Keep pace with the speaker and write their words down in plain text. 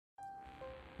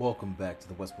Welcome back to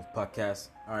the Westbrook Podcast.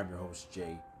 I'm your host,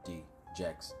 JD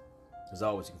Jackson. As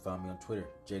always, you can find me on Twitter,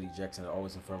 JD Jackson, at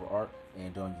Always in Forever Art,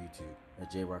 and on YouTube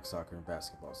at JRock Soccer and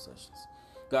Basketball Sessions.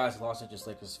 Guys, Los Angeles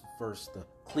Lakers first, the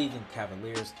Cleveland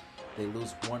Cavaliers. They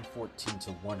lose 114 to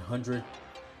 100.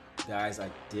 Guys, I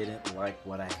didn't like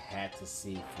what I had to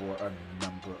see for a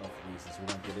number of reasons. We're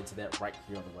going to get into that right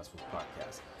here on the Westbrook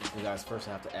Podcast. And guys, first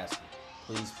I have to ask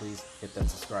you, please hit that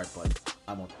subscribe button.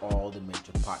 I'm on all the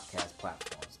major podcast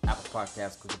platforms. Apple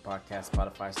Podcasts, Google Podcasts,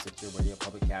 Spotify, Stitcher, Radio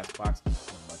Public, Castbox, and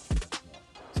much more.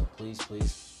 So please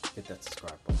hit that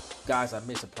subscribe button. Guys, I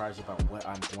may surprise you about what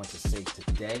I'm going to say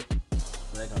today.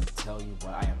 But I'm going to tell you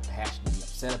what I am passionately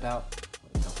upset about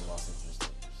when it comes to Los Angeles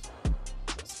Lakers.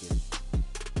 Let's get it.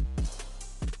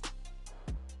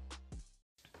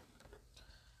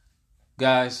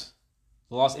 Guys,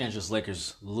 the Los Angeles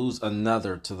Lakers lose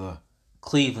another to the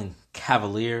Cleveland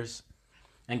Cavaliers.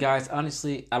 And guys,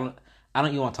 honestly, I don't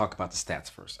even want to talk about the stats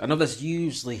first. I know that's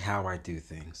usually how I do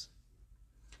things.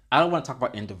 I don't want to talk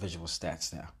about individual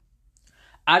stats now.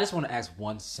 I just want to ask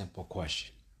one simple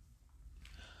question.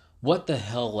 What the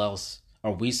hell else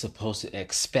are we supposed to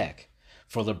expect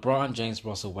for LeBron James,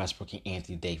 Russell Westbrook, and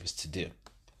Anthony Davis to do?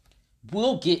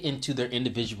 We'll get into their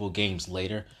individual games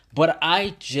later, but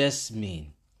I just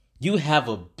mean you have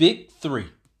a big three.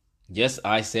 Yes,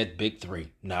 I said big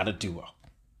three, not a duo.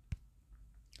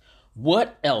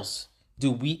 What else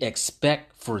do we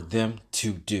expect for them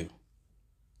to do?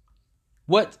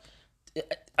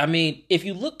 If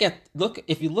you look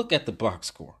at the box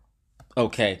score,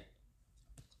 okay,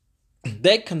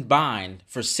 they combined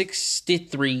for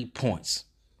 63 points.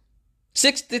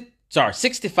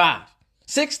 65.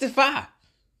 65.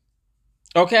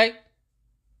 Okay?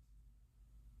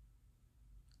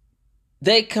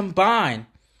 They combined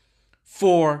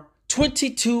for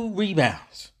 22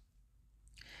 rebounds.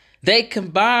 They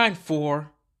combined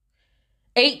for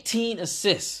 18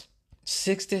 assists.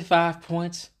 65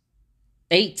 points,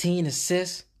 18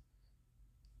 assists,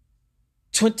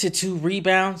 22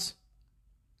 rebounds.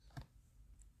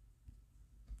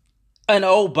 And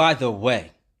oh, by the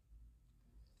way,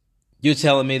 you're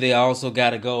telling me they also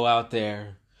got to go out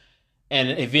there and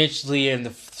eventually in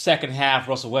the second half,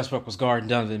 Russell Westbrook was guarding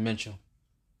Donovan Mitchell.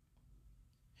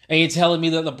 And you're telling me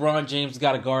that LeBron James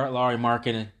got to guard Lauri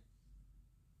Markkanen.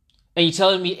 And you're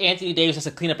telling me Anthony Davis has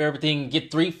to clean up everything and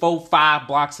get 3, 4, 5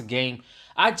 blocks a game.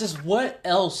 What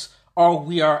else are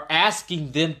we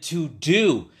asking them to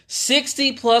do?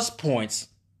 60 plus points,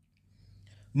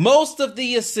 most of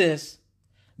the assists,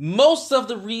 most of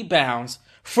the rebounds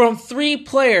from 3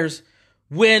 players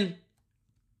when,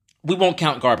 we won't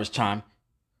count garbage time,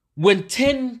 when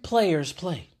 10 players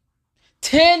played.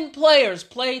 10 players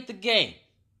played the game.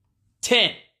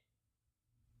 10.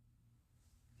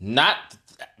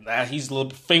 He's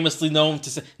famously known to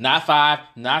say, not 5,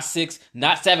 not 6,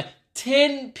 not 7.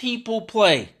 10 people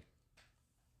play.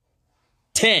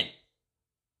 10.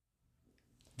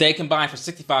 They combined for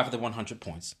 65 of the 100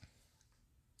 points.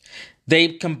 They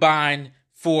combined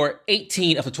for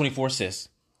 18 of the 24 assists.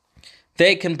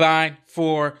 They combined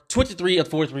for 23 of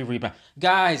 43 rebounds.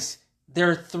 Guys, there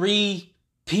are 3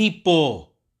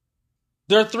 people.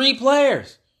 There are 3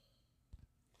 players.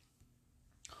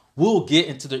 We'll get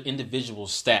into their individual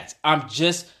stats.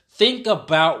 Think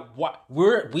about what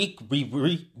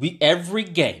we every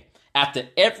game. After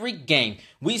every game,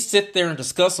 we sit there and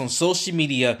discuss on social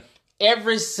media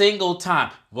every single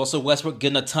time. Russell Westbrook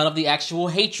getting a ton of the actual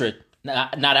hatred,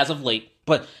 not as of late,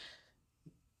 but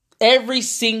every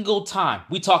single time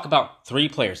we talk about 3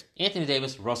 players: Anthony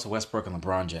Davis, Russell Westbrook, and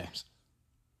LeBron James.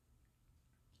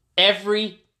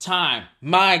 Every time,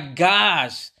 my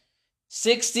gosh.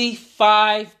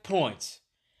 65 points,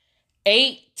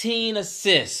 18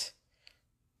 assists,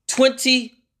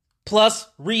 20 plus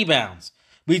rebounds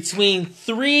between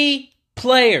 3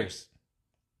 players.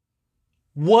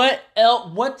 What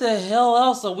the hell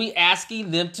else are we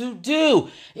asking them to do?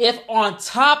 If on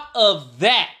top of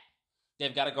that,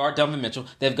 they've got to guard Donovan Mitchell,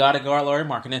 they've got to guard Lauri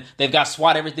Markkanen, they've got to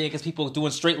swat everything because people are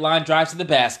doing straight line drives to the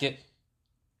basket.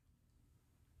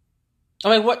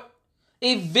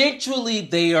 Eventually,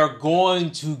 they are going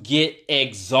to get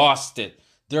exhausted.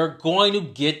 They're going to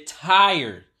get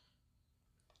tired.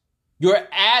 You're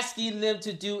asking them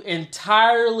to do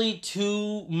entirely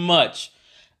too much.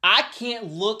 And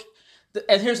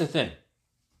here's the thing.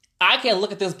 I can't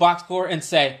look at this box score and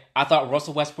say, I thought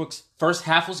Russell Westbrook's first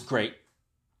half was great,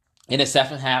 and his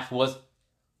second half was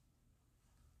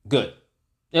good.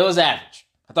 It was average.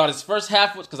 I thought his first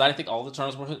half was, because I didn't think all the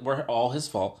turnovers were all his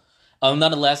fault.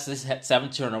 Nonetheless, this had 7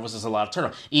 turnovers. Is a lot of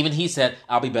turnovers. Even he said,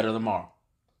 I'll be better tomorrow.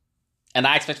 And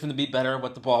I expect him to be better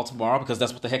with the ball tomorrow because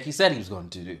that's what the heck he said he was going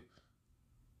to do.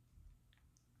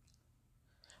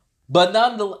 But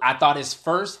nonetheless, I thought his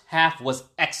first half was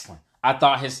excellent. I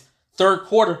thought his third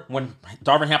quarter, when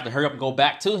Darvin had to hurry up and go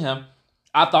back to him,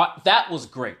 I thought that was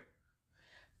great.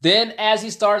 Then as he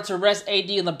started to rest AD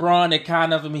and LeBron, it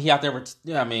kind of, he out there with,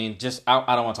 I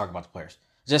don't want to talk about the players.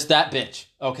 Just that bench,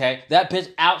 okay? That bench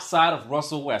outside of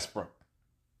Russell Westbrook.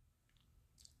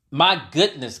 My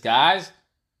goodness, guys.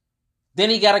 Then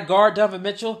he got to guard Donovan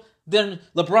Mitchell. Then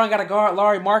LeBron got to guard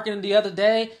Lauri Markkanen the other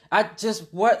day.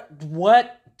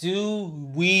 What do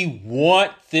we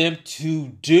want them to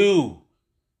do?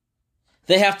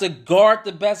 They have to guard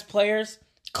the best players,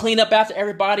 clean up after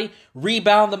everybody,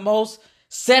 rebound the most,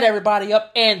 set everybody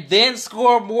up, and then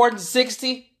score more than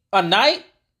 60 a night?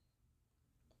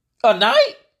 A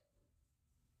night?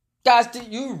 Guys, do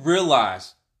you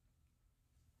realize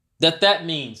that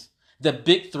means the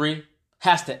big three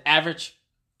has to average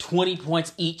 20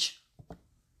 points each?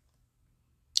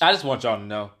 I just want y'all to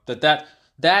know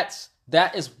that's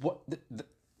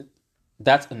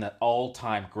an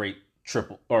all-time great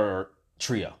triple or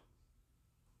trio.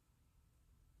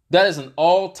 That is an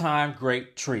all-time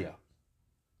great trio.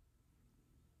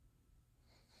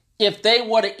 If they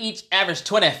were to each average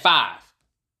 25,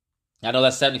 I know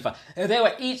that's 75. If they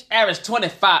were each average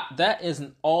 25, that is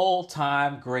an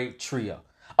all-time great trio.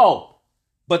 Oh,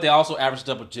 but they also average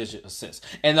double-digit assists.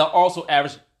 And they'll also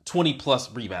average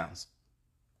 20-plus rebounds.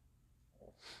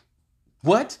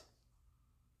 What?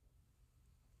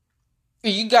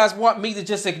 You guys want me to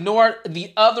just ignore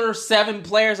the other 7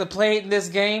 players that played in this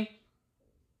game?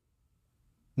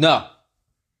 No.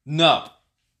 Not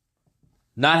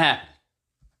happening.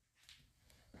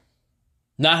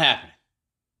 Not happening.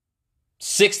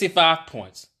 65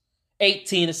 points,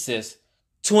 18 assists,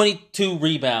 22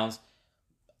 rebounds.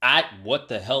 What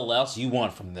the hell else you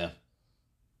want from them?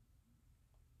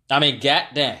 I mean,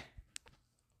 goddamn.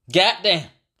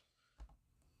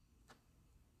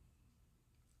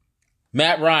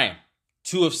 Matt Ryan,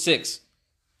 2 of 6,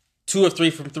 2 of 3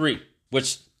 from 3,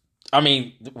 which, some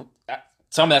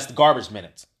of that's the garbage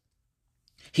minutes.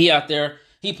 He out there,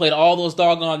 he played all those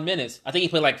doggone minutes. I think he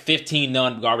played like 15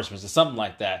 non-garbage minutes or something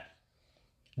like that.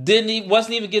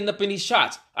 Wasn't even getting up any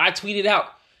shots. I tweeted out,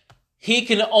 he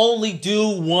can only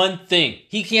do one thing.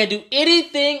 He can't do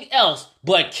anything else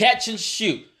but catch and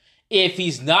shoot. If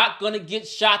he's not going to get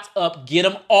shots up, get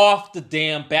him off the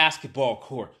damn basketball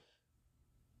court.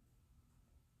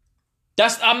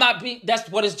 That's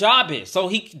what his job is. So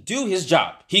he can do his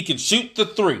job. He can shoot the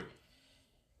 3.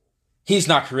 He's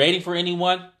not creating for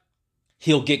anyone.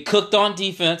 He'll get cooked on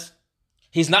defense.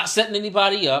 He's not setting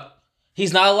anybody up.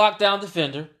 He's not a lockdown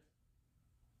defender.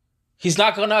 He's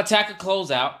not going to attack a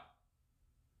closeout.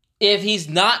 If he's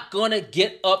not going to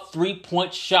get up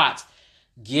 3-point shots,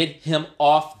 get him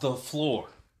off the floor.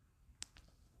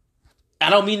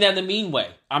 I don't mean that in a mean way.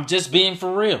 I'm just being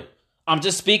for real. I'm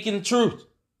just speaking the truth.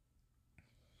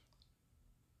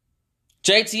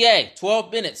 JTA,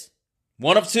 12 minutes,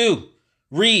 1 of 2.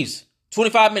 Reeves,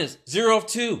 25 minutes, 0 of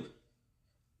 2.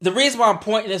 The reason why I'm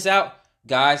pointing this out,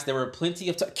 guys, there were plenty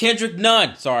of Kendrick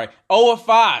Nunn, 0 of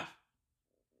 5.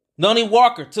 Lonnie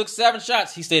Walker took 7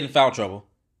 shots. He stayed in foul trouble.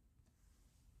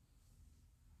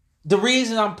 The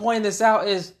reason I'm pointing this out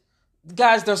is,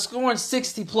 guys, they're scoring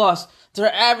 60 plus.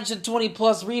 They're averaging 20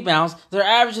 plus rebounds. They're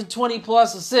averaging 20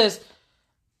 plus assists.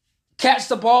 Catch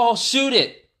the ball, shoot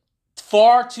it.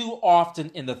 Far too often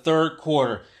in the third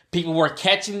quarter, people were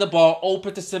catching the ball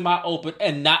open to semi-open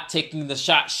and not taking the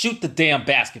shot. Shoot the damn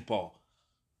basketball.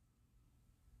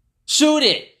 Shoot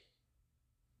it.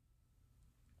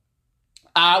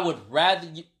 I would rather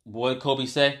you... What did Kobe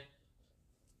say?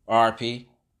 RP.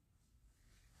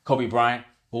 Kobe Bryant.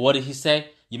 Well, what did he say?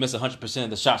 You miss 100% of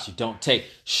the shots you don't take.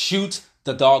 Shoot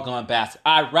the doggone basket.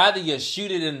 I'd rather you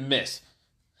shoot it and miss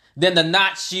than to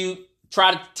not shoot,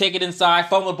 try to take it inside,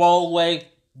 fumble the ball away.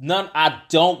 I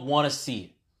don't want to see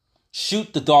it.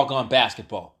 Shoot the doggone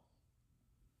basketball.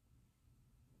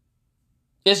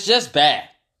 It's just bad.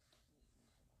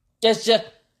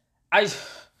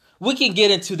 We can get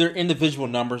into their individual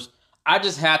numbers. I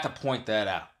just had to point that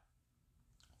out.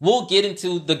 We'll get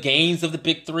into the gains of the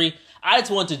big 3. I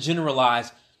just want to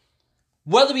generalize,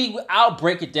 whether we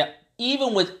break it down,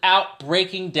 even without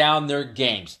breaking down their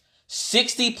games.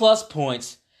 60 plus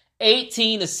points,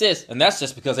 18 assists, and that's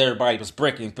just because everybody was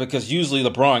breaking, because usually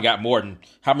LeBron got more than,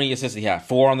 how many assists did he have?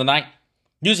 4 on the night?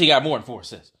 Usually he got more than 4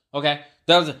 assists, okay?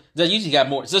 That usually got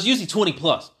more. So it's usually 20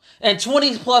 plus. And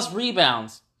 20 plus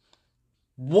rebounds.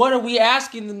 What are we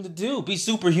asking them to do? Be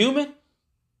superhuman?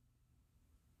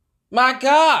 My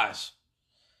gosh.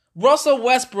 Russell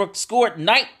Westbrook scored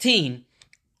 19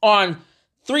 on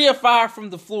 3 of 5 from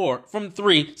the floor, from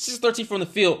 3, 6-13 from the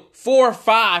field, 4 of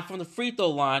 5 from the free throw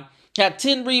line, had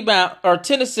 10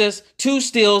 assists, 2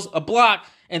 steals, a block,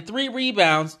 and 3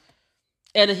 rebounds,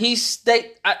 and he still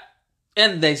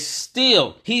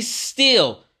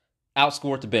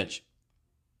outscored the bench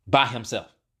by himself.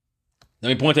 Let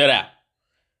me point that out.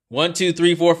 1, 2,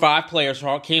 3, 4, 5 players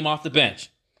came off the bench.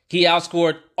 He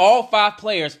outscored all 5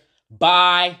 players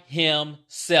by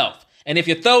himself. And if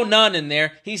you throw none in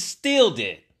there, he still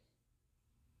did.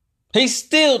 He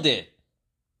still did.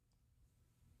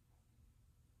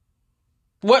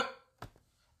 What?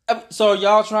 So are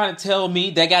y'all trying to tell me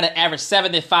they got to average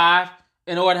 75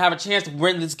 in order to have a chance to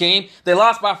win this game? They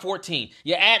lost by 14.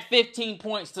 You add 15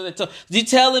 points to the total. You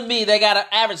telling me they got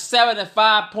to average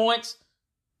 75 points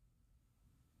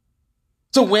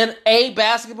to win a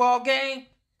basketball game?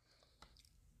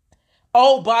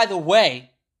 Oh, by the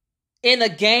way, in a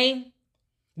game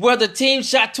where the team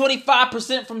shot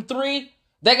 25% from 3,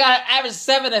 they got to average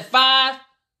 75?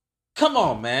 Come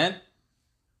on, man.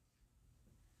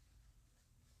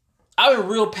 I've been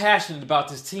real passionate about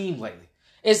this team lately.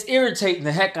 It's irritating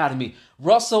the heck out of me.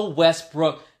 Russell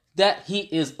Westbrook, that he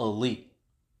is elite.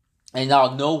 And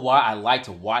y'all know why I like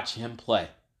to watch him play.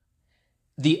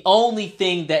 The only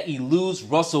thing that eludes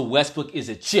Russell Westbrook is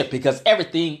a chip, because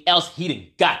everything else, he done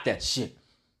got that shit.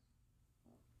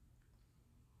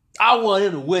 I want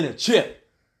him to win a chip.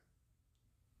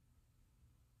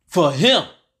 For him.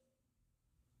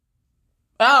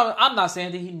 I'm not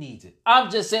saying that he needs it.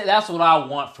 I'm just saying that's what I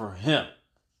want for him.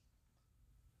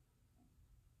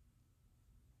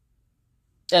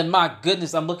 And my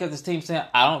goodness, I'm looking at this team saying,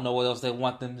 I don't know what else they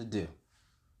want them to do.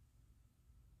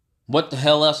 What the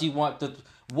hell else you want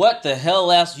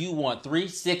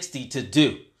 360 to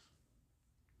do?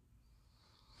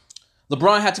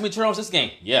 LeBron had too many turnovers this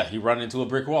game. Yeah, he run into a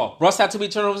brick wall. Russ had too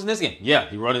many turnovers in this game. Yeah,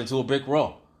 he run into a brick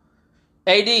wall.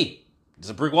 AD, there's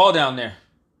a brick wall down there.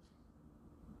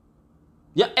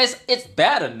 Yeah, it's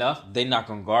bad enough they're not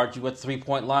going to guard you at the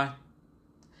 3-point line.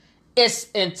 It's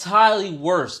entirely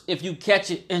worse if you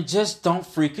catch it and just don't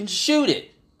freaking shoot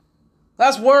it.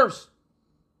 That's worse.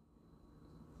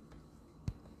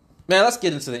 Man, let's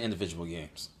get into the individual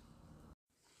games.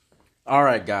 All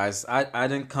right, guys, I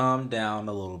didn't calm down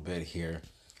a little bit here.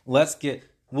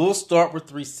 We'll start with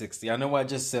 360. I know I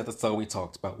just said that's all we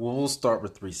talked about. We'll start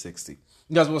with 360.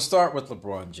 Guys, we'll start with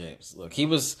LeBron James. Look, he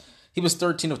was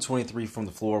 13 of 23 from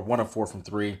the floor, 1 of 4 from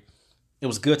 3. It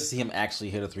was good to see him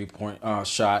actually hit a 3-point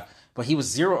shot, but he was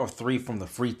 0 of 3 from the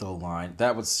free throw line.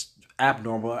 That was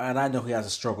abnormal, and I know he has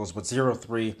his struggles, but 0 of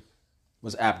 3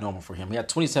 was abnormal for him. He had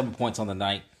 27 points on the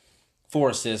night, 4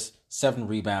 assists, 7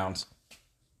 rebounds,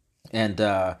 and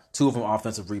 2 of them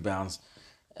offensive rebounds.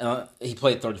 He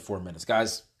played 34 minutes.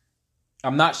 Guys,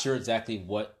 I'm not sure exactly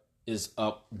what is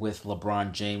up with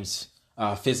LeBron James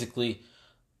physically.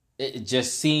 It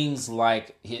just seems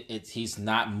like he's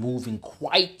not moving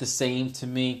quite the same to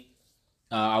me.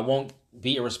 I won't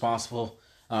be irresponsible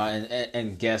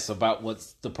and guess about what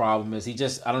the problem is.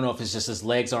 I don't know if it's just his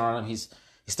legs are on him. He's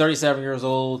 37 years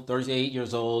old, 38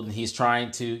 years old, and he's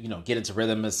trying to get into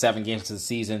rhythm of 7 games to the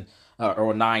season,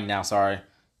 or 9 now, sorry.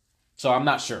 So I'm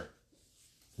not sure.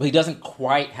 But he doesn't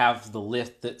quite have the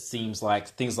lift that seems like,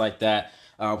 things like that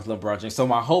with LeBron James. So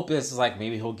my hope is like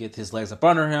maybe he'll get his legs up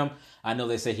under him. I know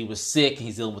they said he was sick and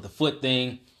he's dealing with the foot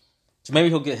thing. So maybe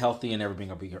he'll get healthy and everything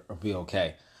will be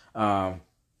okay. I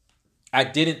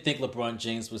didn't think LeBron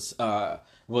James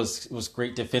was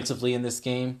great defensively in this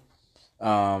game.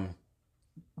 Some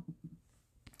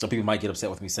people might get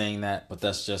upset with me saying that, but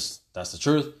that's the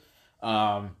truth.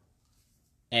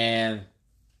 And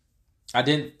I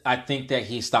think that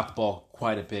he stopped the ball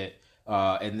quite a bit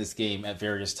in this game at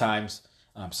various times.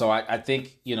 So I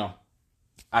think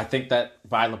that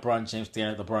by LeBron James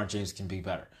standard, LeBron James can be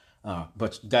better.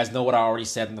 But you guys know what I already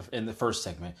said in the first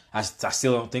segment. I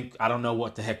still don't know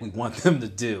what the heck we want them to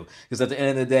do. Because at the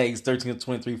end of the day, he's 13 of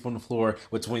 23 from the floor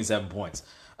with 27 points.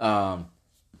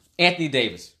 Anthony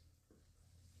Davis.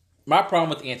 My problem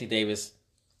with Anthony Davis,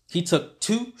 he took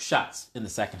 2 shots in the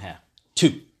second half.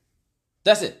 2.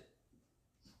 That's it.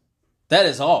 That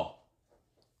is all.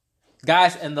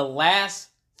 Guys, in the last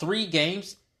 3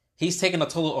 games, he's taken a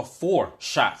total of 4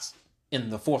 shots in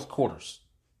the fourth quarters.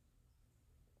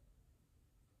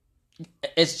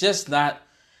 It's just not...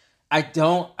 I've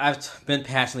been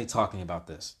passionately talking about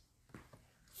this.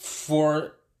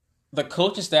 For the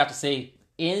coaching staff to say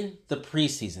in the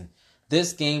preseason,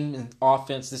 this team's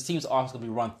offense is going to be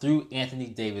run through Anthony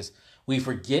Davis. We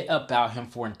forget about him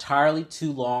for entirely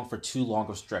too long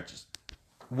of stretches.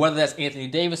 Whether that's Anthony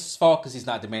Davis' fault because he's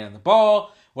not demanding the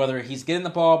ball, whether he's getting the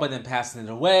ball but then passing it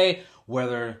away,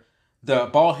 whether the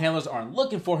ball handlers aren't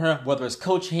looking for him, whether it's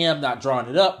Coach Ham not drawing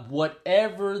it up,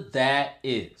 whatever that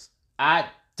is. I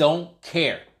don't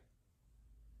care.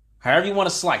 However you want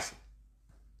to slice it.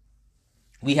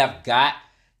 We have got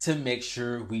to make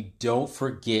sure we don't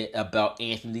forget about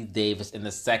Anthony Davis in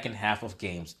the second half of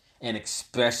games, and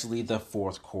especially the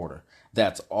fourth quarter.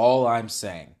 That's all I'm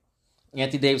saying.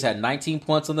 Anthony Davis had 19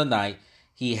 points on the night.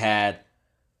 He had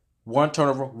 1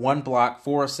 turnover, 1 block,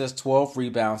 4 assists, 12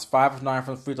 rebounds, 5 of 9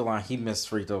 from the free throw line. He missed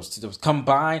free throws.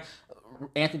 Combined,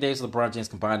 Anthony Davis and LeBron James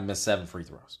combined missed 7 free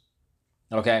throws.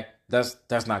 Okay? That's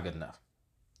not good enough.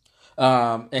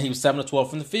 And he was 7 of 12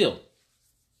 from the field.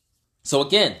 So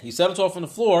again, he's 7 of 12 from the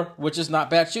floor, which is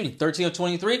not bad shooting. 13 of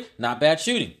 23, not bad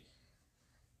shooting.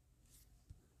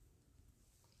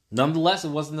 Nonetheless, it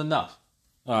wasn't enough.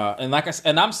 And like I said,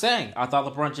 and I'm saying, I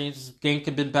thought LeBron James' game could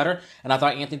have been better, and I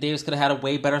thought Anthony Davis could have had a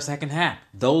way better second half.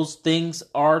 Those things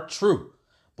are true.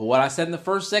 But what I said in the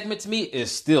first segment to me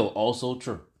is still also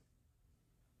true.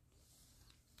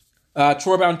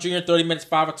 Troy Brown Jr., 30 minutes,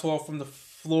 5 of 12 from the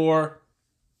floor.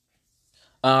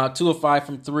 2 of 5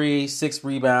 from 3, 6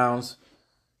 rebounds.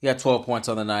 He had 12 points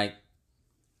on the night.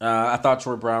 I thought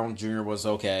Troy Brown Jr. was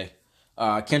okay.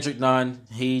 Kendrick Nunn,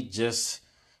 he just,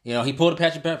 he pulled a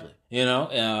Patrick Beverly.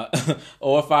 0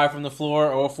 of 5 from the floor,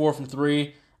 0 of 4 from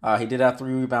 3. He did have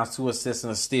 3 rebounds, 2 assists,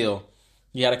 and a steal.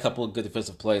 He had a couple of good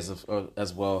defensive plays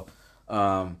as well.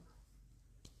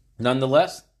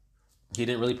 Nonetheless, he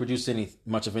didn't really produce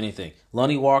much of anything.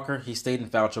 Lonnie Walker, he stayed in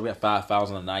foul trouble. He had 5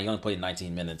 fouls on the night. He only played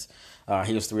 19 minutes.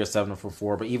 He was 3 of 7 from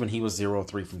 4, but even he was 0 of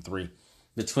 3 from 3.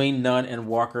 Between Nunn and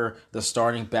Walker, the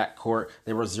starting backcourt,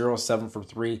 they were 0 of 7 from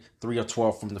 3, 3 of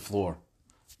 12 from the floor.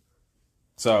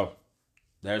 So,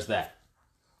 there's that.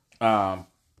 And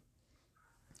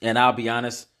I'll be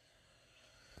honest,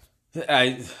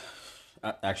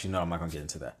 actually, no, I'm not going to get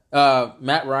into that.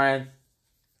 Matt Ryan,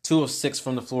 2 of 6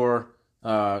 from the floor.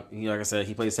 Like I said,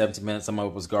 he played 17 minutes. Some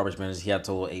of it was garbage minutes. He had a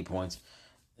total of 8 points.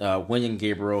 Wenyen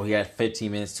Gabriel, he had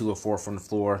 15 minutes, 2 of 4 from the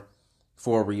floor,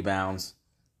 4 rebounds,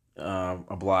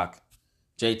 a block.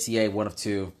 JTA, 1 of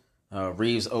 2.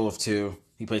 Reeves, 0 of 2.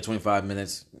 He played 25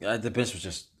 minutes. The bench was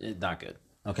just not good.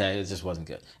 Okay, it just wasn't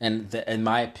good. And in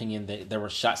my opinion, there were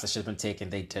shots that should have been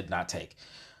taken. They did not take.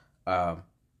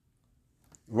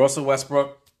 Russell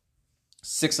Westbrook,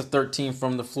 6 of 13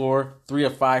 from the floor, 3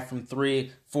 of 5 from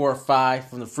 3, 4 of 5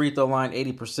 from the free throw line,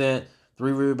 80%,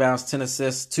 3 rebounds, 10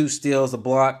 assists, 2 steals, a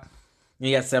block.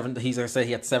 He had 7. He's like I said,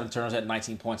 he had 7 turnovers, had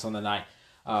 19 points on the night.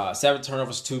 7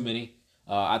 turnovers, too many.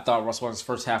 I thought Russell Westbrook's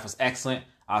first half was excellent.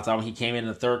 I thought when he came in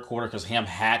the third quarter, because Ham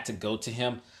had to go to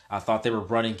him, I thought they were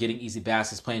running, getting easy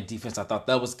baskets, playing defense. I thought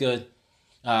that was good.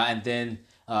 And then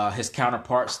his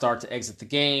counterparts start to exit the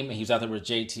game, and he was out there with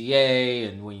JTA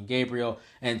and Wenyen Gabriel,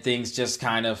 and things just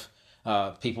kind of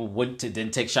people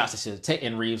didn't take shots that should have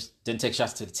taken. Reeves didn't take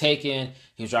shots to the taken.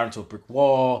 He was driving into a brick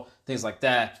wall, things like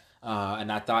that. And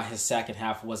I thought his second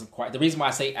half wasn't quite. The reason why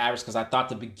I say average because I thought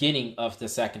the beginning of the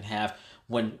second half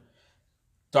when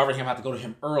Darvin Ham had to go to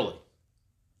him early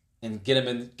and get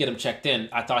him checked in,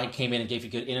 I thought he came in and gave you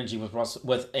good energy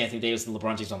with Anthony Davis and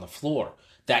LeBron James on the floor.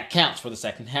 That counts for the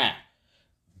second half.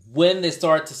 When they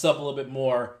start to sub a little bit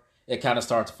more, it kind of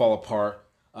starts to fall apart.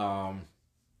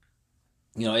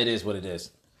 It is what it is.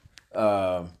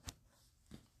 Those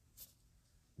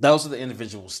are the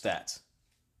individual stats.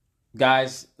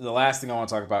 Guys, the last thing I want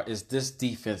to talk about is this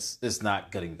defense is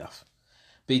not good enough.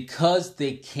 Because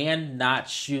they cannot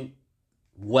shoot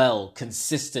well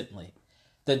consistently,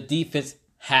 the defense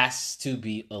has to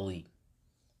be elite.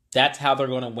 That's how they're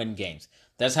going to win games.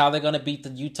 That's how they're going to beat the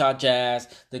Utah Jazz,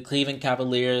 the Cleveland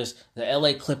Cavaliers, the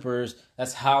LA Clippers.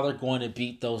 That's how they're going to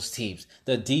beat those teams.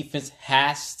 The defense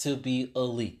has to be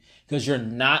elite because you're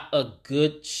not a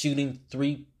good shooting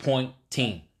three-point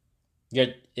team.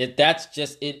 It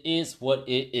is what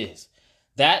it is.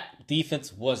 That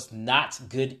defense was not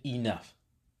good enough.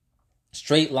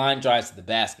 Straight line drives to the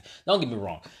basket. Don't get me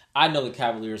wrong. I know the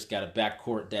Cavaliers got a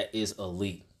backcourt that is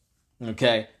elite.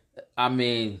 Okay? I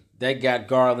mean, they got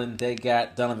Garland. They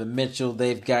got Donovan Mitchell.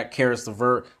 They've got Karis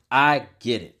LeVert. I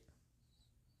get it.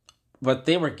 But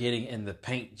they were getting in the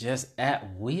paint just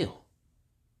at will.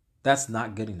 That's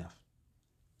not good enough.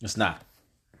 It's not.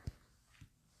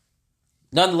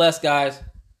 Nonetheless, guys,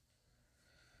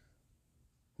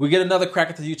 we get another crack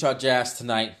at the Utah Jazz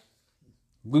tonight.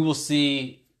 We will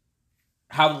see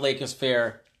how the Lakers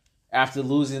fare after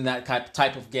losing that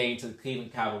type of game to the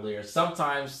Cleveland Cavaliers.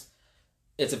 Sometimes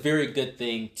it's a very good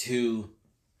thing to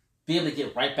be able to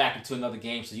get right back into another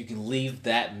game so you can leave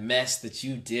that mess that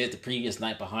you did the previous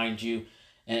night behind you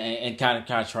and kind of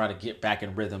try to get back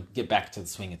in rhythm, get back into the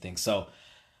swing of things. So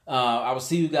I will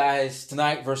see you guys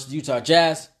tonight versus Utah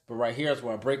Jazz. But right here is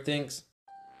where I break things.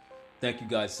 Thank you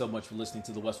guys so much for listening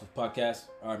to the Westwood Podcast.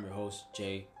 I'm your host,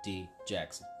 J.D.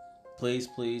 Jackson. Please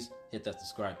hit that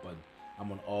subscribe button.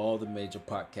 I'm on all the major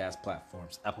podcast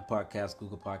platforms: Apple Podcasts,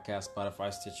 Google Podcasts,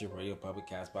 Spotify, Stitcher, Radio Public,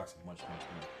 CastBox, and much more.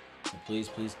 So please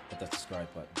hit that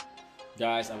subscribe button.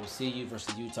 Guys, I will see you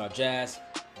versus the Utah Jazz,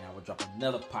 and I will drop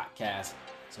another podcast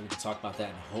so we can talk about that,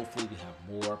 and hopefully we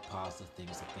have more positive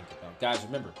things to think about. Guys,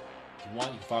 remember, if you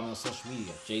want, you can follow me on social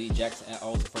media: JD Jackson at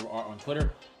Always Forever Art on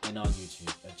Twitter, and on YouTube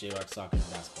at JRock Soccer and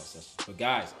Basketball Sessions. But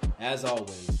guys, as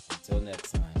always, until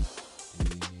next time.